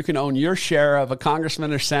corporation, you can own your share of a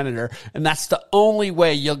congressman or senator. And that's the only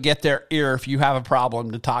way you'll get their ear if you have a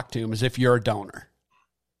problem to talk to them, is if you're a donor.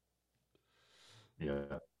 Yeah.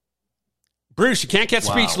 Bruce, you can't get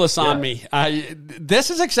speechless on me.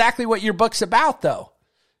 This is exactly what your book's about, though,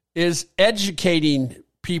 is educating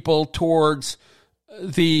people towards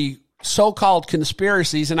the so-called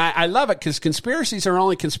conspiracies. And I love it, because conspiracies are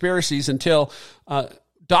only conspiracies until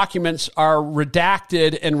documents are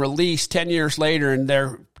redacted and released 10 years later and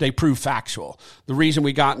they prove factual. The reason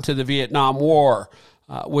we got into the Vietnam War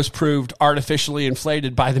was proved artificially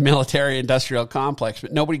inflated by the military-industrial complex,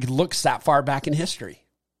 but nobody looks that far back in history.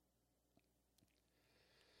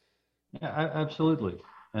 Yeah, absolutely.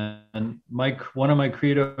 And one of my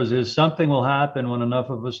credos is something will happen when enough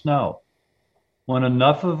of us know. When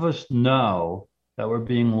enough of us know that we're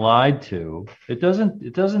being lied to, it doesn't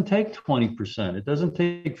take 20%. It doesn't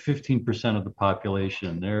take 15% of the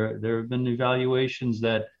population. There have been evaluations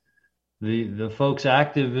that the folks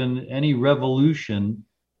active in any revolution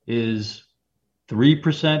is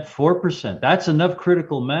 3%, 4%. That's enough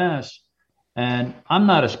critical mass. And I'm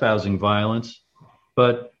not espousing violence,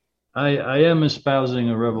 but I am espousing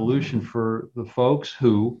a revolution for the folks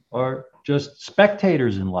who are just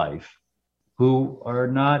spectators in life, who are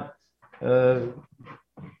not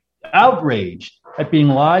outraged at being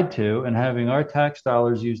lied to and having our tax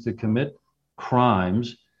dollars used to commit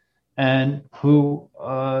crimes, and who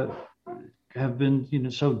have been,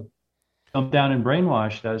 so dumbed down and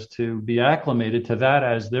brainwashed as to be acclimated to that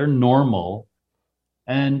as their normal,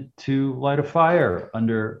 and to light a fire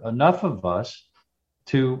under enough of us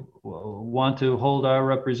to want to hold our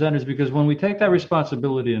representatives. Because when we take that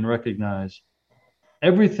responsibility and recognize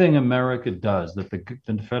everything America does, that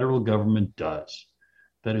the federal government does,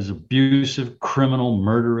 that is abusive, criminal,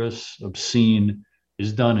 murderous, obscene,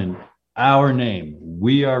 is done in our name.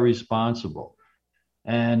 We are responsible.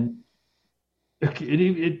 And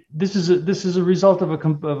this is a result of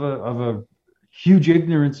a huge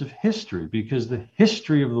ignorance of history, because the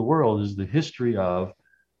history of the world is the history of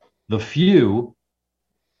the few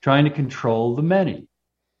trying to control the many.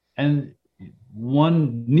 And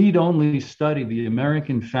one need only study the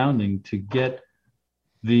American founding to get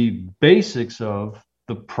the basics of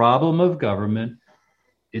the problem of government.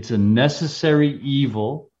 It's a necessary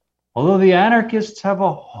evil, although the anarchists have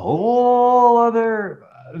a whole other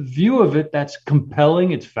view of it that's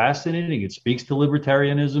compelling, it's fascinating, it speaks to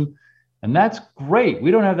libertarianism, and that's great. We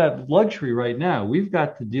don't have that luxury right now. We've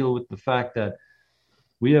got to deal with the fact that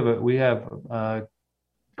we have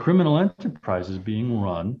criminal enterprises being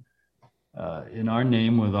run in our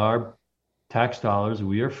name with our tax dollars.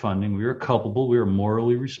 We are funding, we are culpable, we are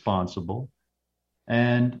morally responsible,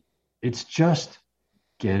 and it's just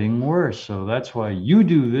getting worse. So that's why you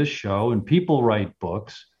do this show and people write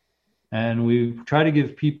books, and we try to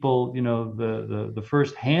give people, the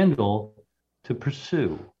first handle to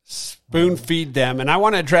pursue. Spoon feed them. And I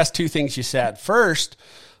want to address two things you said. First,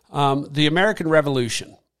 the American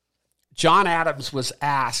Revolution. John Adams was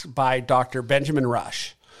asked by Dr. Benjamin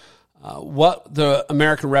Rush what the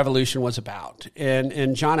American Revolution was about.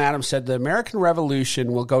 And John Adams said the American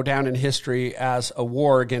Revolution will go down in history as a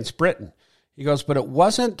war against Britain. He goes, but it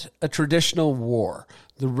wasn't a traditional war.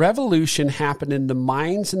 The revolution happened in the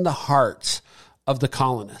minds and the hearts of the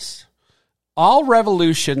colonists. All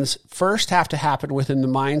revolutions first have to happen within the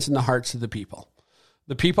minds and the hearts of the people.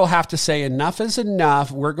 The people have to say, enough is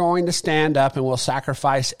enough. We're going to stand up and we'll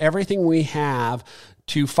sacrifice everything we have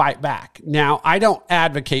to fight back. Now, I don't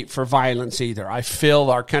advocate for violence either. I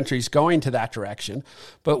feel our country's going to that direction.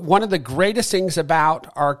 But one of the greatest things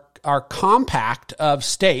about our compact of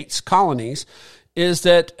states, colonies, is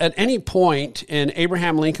that at any point, and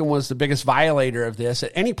Abraham Lincoln was the biggest violator of this,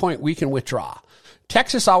 at any point we can withdraw.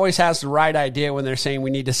 Texas always has the right idea when they're saying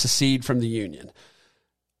we need to secede from the Union.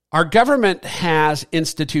 Our government has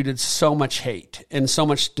instituted so much hate and so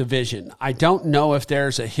much division. I don't know if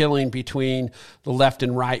there's a healing between the left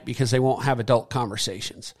and right because they won't have adult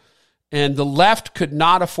conversations. And the left could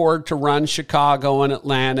not afford to run Chicago and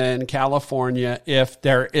Atlanta and California if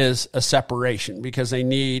there is a separation, because they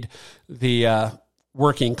need the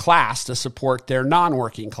working class to support their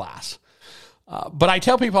non-working class. But I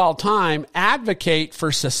tell people all the time, advocate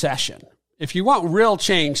for secession. If you want real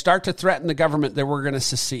change, start to threaten the government that we're going to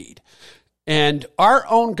secede. And our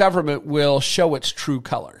own government will show its true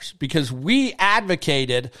colors, because we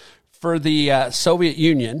advocated for the Soviet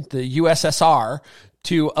Union, the USSR,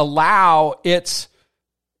 to allow its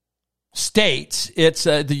states,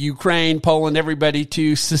 the Ukraine, Poland, everybody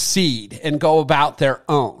to secede and go about their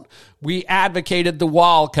own. We advocated the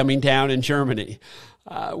wall coming down in Germany.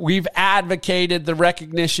 We've advocated the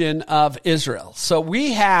recognition of Israel. So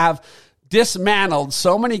we have dismantled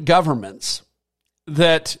so many governments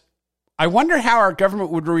that I wonder how our government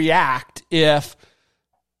would react if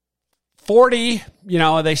 40,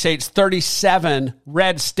 they say it's 37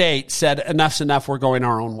 red states said enough's enough, we're going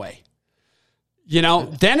our own way.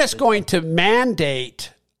 Then it's going to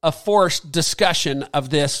mandate a forced discussion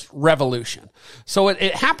of this revolution. So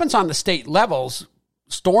it happens on the state levels.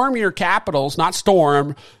 Storm your capitals, not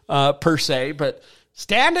storm per se, but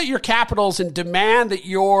stand at your capitals and demand that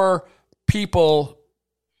your people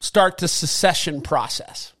start the secession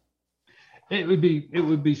process. It would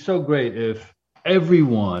be so great if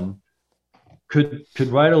everyone could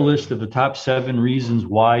write a list of the top 7 reasons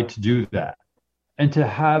why to do that, and to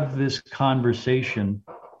have this conversation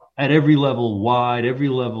at every level wide, every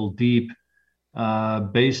level deep,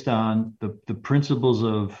 based on the principles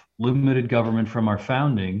of limited government from our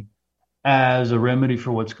founding as a remedy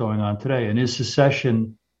for what's going on today. And is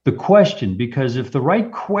secession the question? Because if the right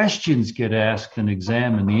questions get asked and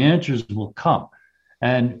examined, the answers will come.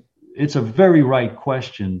 And it's a very right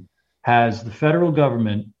question. Has the federal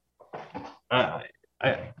government,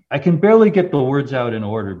 I can barely get the words out in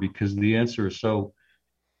order because the answer is so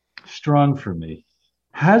strong for me.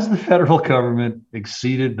 Has the federal government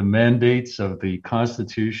exceeded the mandates of the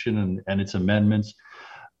Constitution and its amendments?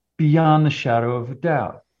 Beyond the shadow of a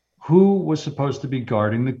doubt. Who was supposed to be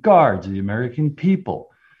guarding the guards? The American people.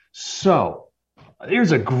 So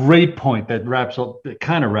here's a great point that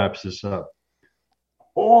kind of wraps this up.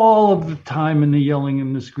 All of the time and the yelling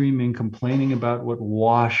and the screaming, complaining about what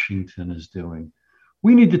Washington is doing.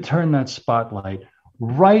 We need to turn that spotlight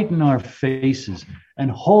right in our faces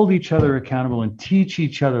and hold each other accountable and teach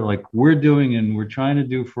each other like we're doing and we're trying to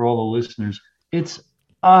do for all the listeners. It's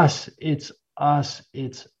us. It's us.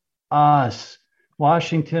 It's us.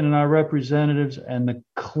 Washington and our representatives and the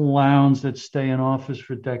clowns that stay in office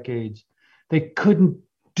for decades. They couldn't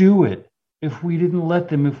do it if we didn't let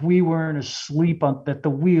them, if we weren't asleep at the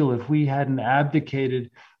wheel, if we hadn't abdicated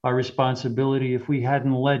our responsibility, if we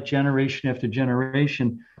hadn't let generation after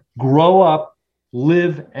generation grow up,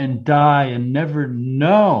 live and die and never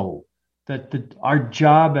know that our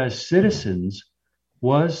job as citizens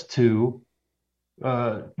was to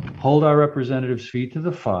hold our representatives' feet to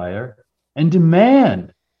the fire and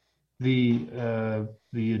demand the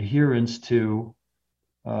adherence to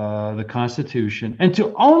the Constitution, and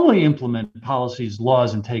to only implement policies,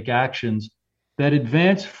 laws, and take actions that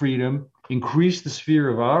advance freedom, increase the sphere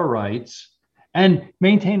of our rights, and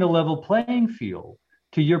maintain a level playing field.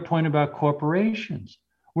 To your point about corporations,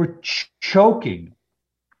 we're choking.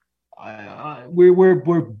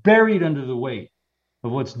 We're buried under the weight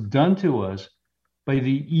of what's done to us by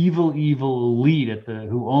the evil elite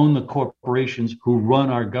who own the corporations, who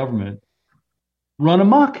run our government, run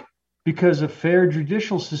amok. Because a fair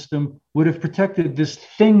judicial system would have protected this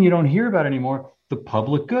thing you don't hear about anymore, the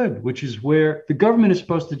public good, which is where the government is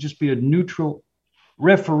supposed to just be a neutral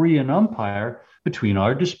referee and umpire between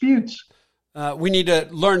our disputes. We need to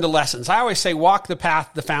learn the lessons. I always say walk the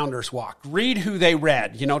path the founders walked. Read who they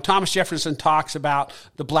read. Thomas Jefferson talks about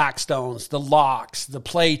the Blackstones, the Locks, the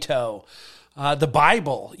Plato, the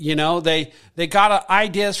Bible. They got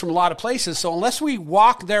ideas from a lot of places. So unless we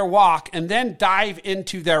walk their walk and then dive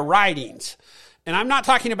into their writings, and I'm not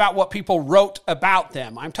talking about what people wrote about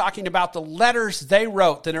them. I'm talking about the letters they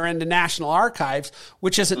wrote that are in the National Archives,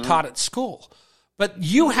 which isn't taught at school. But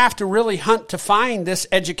you have to really hunt to find this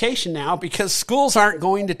education now because schools aren't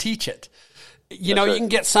going to teach it. You can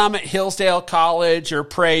get some at Hillsdale College or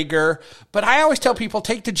Prager, but I always tell people,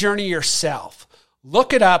 take the journey yourself.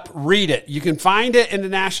 Look it up, read it. You can find it in the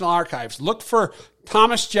National Archives. Look for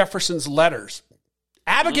Thomas Jefferson's letters.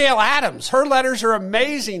 Abigail Adams, her letters are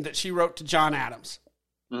amazing that she wrote to John Adams.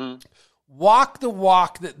 Walk the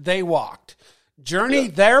walk that they walked. Journey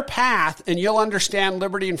their path, and you'll understand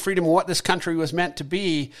liberty and freedom and what this country was meant to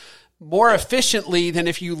be more efficiently than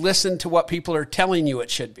if you listen to what people are telling you it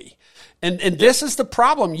should be. And this is the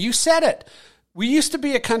problem. You said it. We used to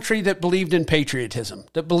be a country that believed in patriotism,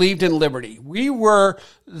 that believed in liberty. We were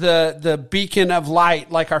the beacon of light,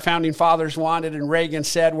 like our founding fathers wanted and Reagan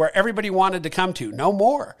said, where everybody wanted to come to. No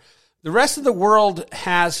more. The rest of the world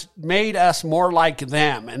has made us more like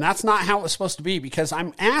them, and that's not how it was supposed to be, because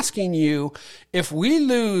I'm asking you, if we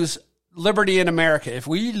lose liberty in America, if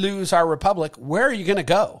we lose our republic, where are you going to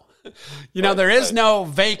go? There is no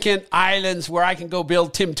vacant islands where I can go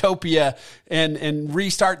build Timtopia and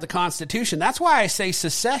restart the Constitution. That's why I say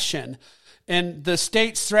secession and the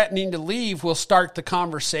states threatening to leave will start the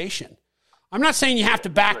conversation. I'm not saying you have to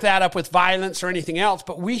back that up with violence or anything else,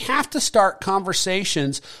 but we have to start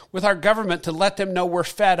conversations with our government to let them know we're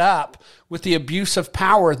fed up with the abuse of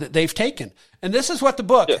power that they've taken. And this is what the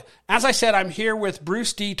book, as I said, I'm here with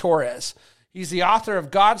Bruce D. Torres. He's the author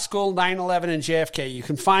of God School, 9/11, and JFK. You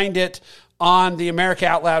can find it on the America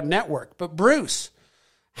Out Loud network. But Bruce,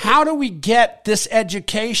 how do we get this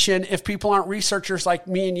education if people aren't researchers like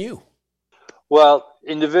me and you? Well,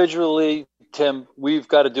 individually, Tim, we've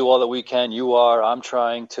got to do all that we can. You are, I'm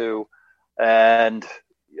trying to. And,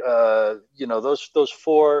 those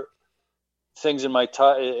four things in my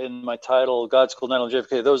title, God School, 9/11,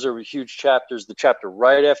 JFK, those are huge chapters. The chapter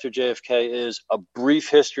right after JFK is a brief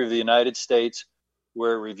history of the United States,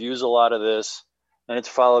 where it reviews a lot of this. And it's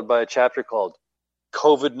followed by a chapter called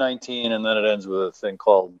COVID-19, and then it ends with a thing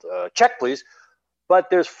called Check Please. But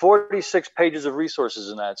there's 46 pages of resources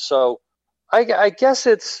in that. So I guess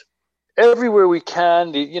it's everywhere we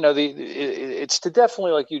can. It's to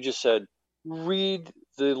definitely, like you just said, read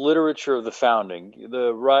the literature of the founding,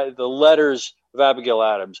 the letters of Abigail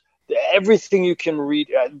Adams, everything you can read.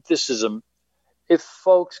 If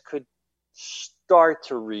folks could start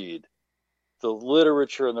to read the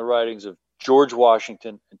literature and the writings of George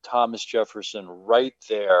Washington and Thomas Jefferson right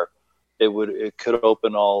there, it could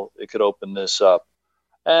open this up.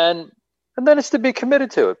 And then it's to be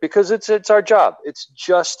committed to it, because it's our job. It's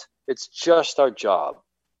just our job.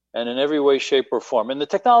 And in every way, shape, or form. And the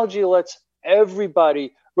technology lets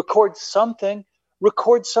everybody record something,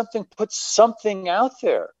 put something out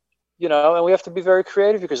there, and we have to be very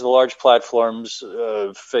creative, because the large platforms,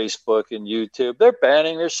 Facebook and YouTube, they're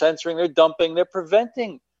banning, they're censoring, they're dumping, they're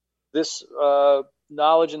preventing this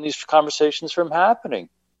knowledge and these conversations from happening.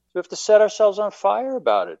 So we have to set ourselves on fire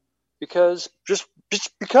about it, because just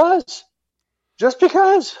because.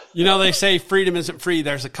 They say freedom isn't free.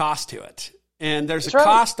 There's a cost to it. And there's a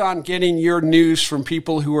cost on getting your news from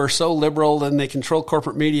people who are so liberal and they control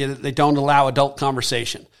corporate media that they don't allow adult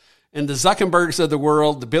conversation. And the Zuckerbergs of the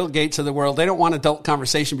world, the Bill Gates of the world, they don't want adult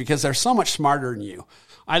conversation because they're so much smarter than you.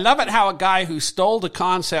 I love it how a guy who stole the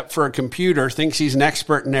concept for a computer thinks he's an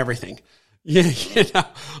expert in everything.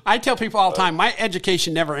 I tell people all the time, my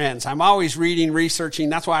education never ends. I'm always reading, researching.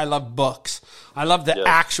 That's why I love books. I love the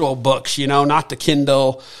actual books, not the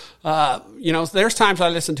Kindle. There's times I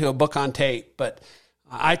listen to a book on tape, but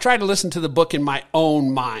I try to listen to the book in my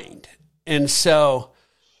own mind. And so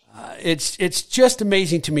it's just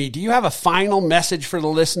amazing to me. Do you have a final message for the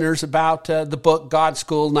listeners about the book, God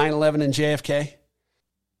School, 9/11, and JFK?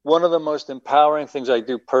 One of the most empowering things I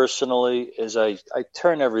do personally is I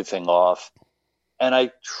turn everything off and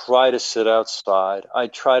I try to sit outside. I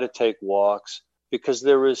try to take walks, because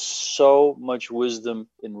there is so much wisdom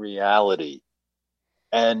in reality.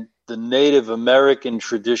 And the Native American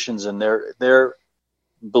traditions and their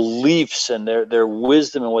beliefs and their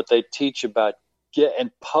wisdom and what they teach about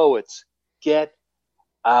and poets, get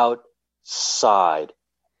outside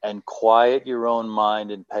and quiet your own mind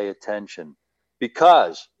and pay attention.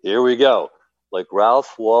 Because, here we go, like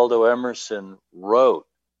Ralph Waldo Emerson wrote,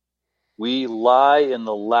 we lie in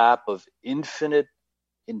the lap of infinite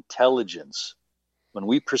intelligence. When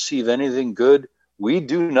we perceive anything good, we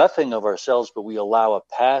do nothing of ourselves, but we allow a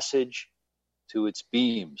passage to its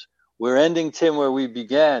beams. We're ending, Tim, where we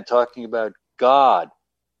began, talking about God,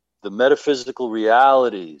 the metaphysical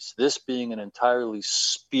realities, this being an entirely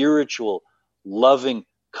spiritual, loving,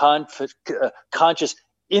 conscious,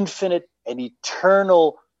 infinite, and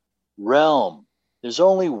eternal realm. There's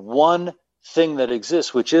only one thing that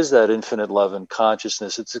exists, which is that infinite love and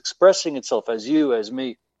consciousness. It's expressing itself as you, as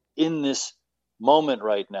me, in this moment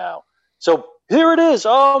right now. So here it is.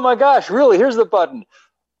 Oh my gosh, really? Here's the button.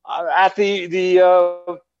 At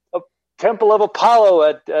the Temple of Apollo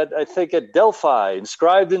at Delphi,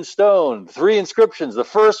 inscribed in stone, 3 inscriptions. The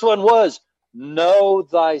first one was, know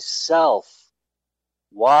thyself.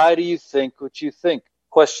 Why do you think what you think?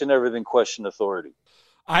 Question everything, question authority.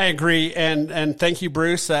 I agree. And thank you,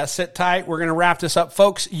 Bruce. Sit tight. We're going to wrap this up.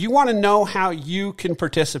 Folks, you want to know how you can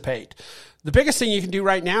participate. The biggest thing you can do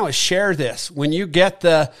right now is share this. When you get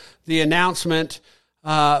the announcement,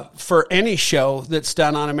 for any show that's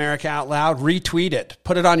done on America Out Loud, retweet it,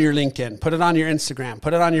 put it on your LinkedIn, put it on your Instagram,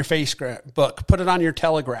 put it on your Facebook, put it on your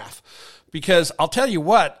Telegraph. Because I'll tell you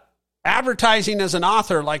what, advertising as an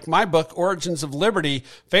author, like my book, Origins of Liberty,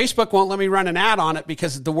 Facebook won't let me run an ad on it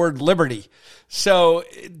because of the word liberty. So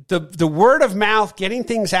the word of mouth, getting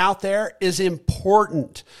things out there is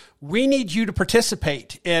important. We need you to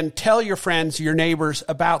participate and tell your friends, your neighbors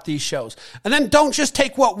about these shows. And then don't just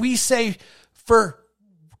take what we say for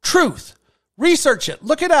truth. Research it,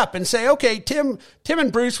 look it up and say, okay, Tim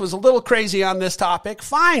and Bruce was a little crazy on this topic.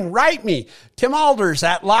 Fine, write me,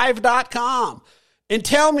 timalders@live.com, and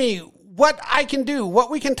tell me what I can do,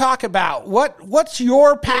 what we can talk about, what's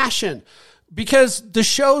your passion. Because the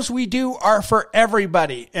shows we do are for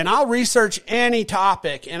everybody. And I'll research any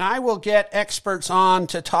topic and I will get experts on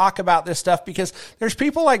to talk about this stuff, because there's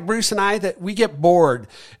people like Bruce and I that we get bored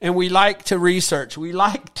and we like to research. We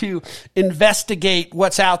like to investigate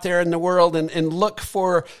what's out there in the world and look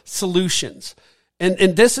for solutions.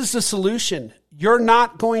 And this is the solution. You're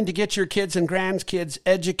not going to get your kids and grandkids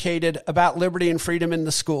educated about liberty and freedom in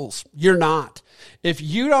the schools. You're not. If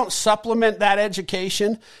you don't supplement that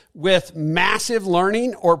education with massive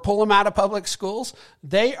learning or pull them out of public schools,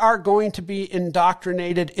 they are going to be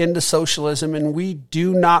indoctrinated into socialism, and we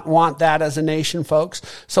do not want that as a nation, folks.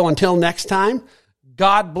 So until next time,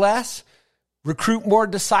 God bless, recruit more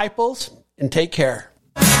disciples, and take care.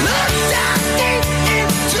 Look down deep